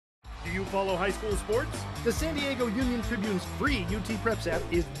you follow high school sports? The San Diego Union Tribune's free UT Preps app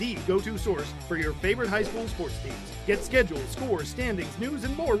is the go-to source for your favorite high school sports teams. Get schedules, scores, standings, news,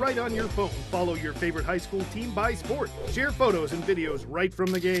 and more right on your phone. Follow your favorite high school team by sport. Share photos and videos right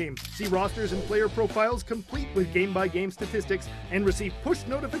from the game. See rosters and player profiles complete with game-by-game statistics and receive push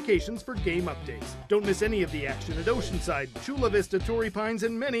notifications for game updates. Don't miss any of the action at Oceanside, Chula Vista, Torrey Pines,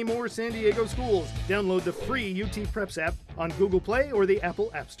 and many more San Diego schools. Download the free UT Preps app on Google Play or the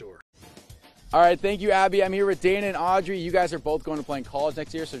Apple App Store. All right, thank you, Abby. I'm here with Dana and Audrey. You guys are both going to play in college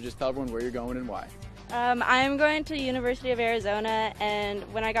next year, so just tell everyone where you're going and why. I'm going to University of Arizona, and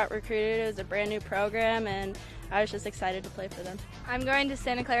when I got recruited, it was a brand new program, and I was just excited to play for them. I'm going to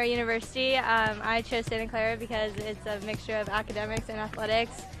Santa Clara University. I chose Santa Clara because it's a mixture of academics and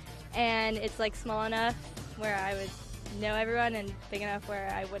athletics, and it's like small enough where I would know everyone and big enough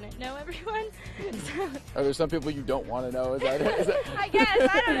where I wouldn't know everyone. So. Are there some people you don't want to know? Is that it? I guess,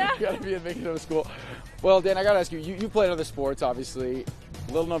 I don't know. You got to be a big enough school. Well, Dan, I got to ask you, you played other sports, obviously.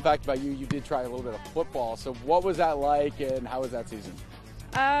 Little known fact about you, you did try a little bit of football. So what was that like, and how was that season?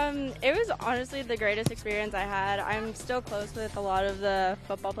 It was honestly the greatest experience I had. I'm still close with a lot of the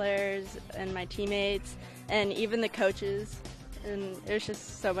football players and my teammates and even the coaches. And it was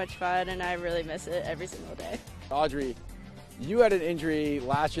just so much fun, and I really miss it every single day. Audrey, you had an injury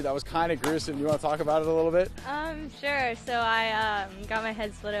last year that was kind of gruesome. You want to talk about it a little bit? Sure. So I got my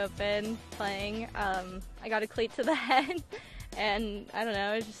head split open playing. I got a cleat to the head, and I don't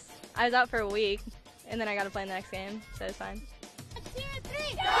know, I was out for a week, and then I got to play in the next game, so it's fine. 1, 2,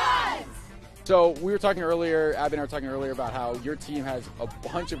 3, guys! So we were talking earlier, Abby and I were talking earlier about how your team has a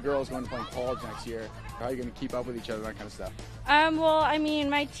bunch of girls going to play in college next year. How are you going to keep up with each other, that kind of stuff? Well, I mean,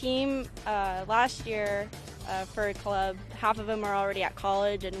 my team last year for a club, half of them are already at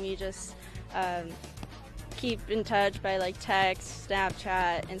college, and we just keep in touch by like text,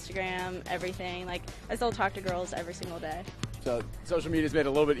 Snapchat, Instagram, everything. Like, I still talk to girls every single day. So social media's made it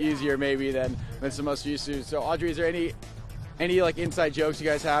a little bit easier maybe than some of us used to. So Audrey, is there any like inside jokes you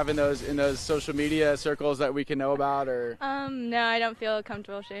guys have in those social media circles that we can know about, or? No, I don't feel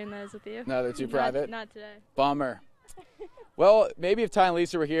comfortable sharing those with you. No, they're too private? Not today. Bummer. Well, maybe if Ty and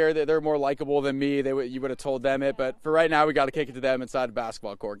Lisa were here, they're more likable than me. You would have told them it, but for right now, we got to kick it to them inside the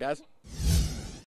basketball court, guys.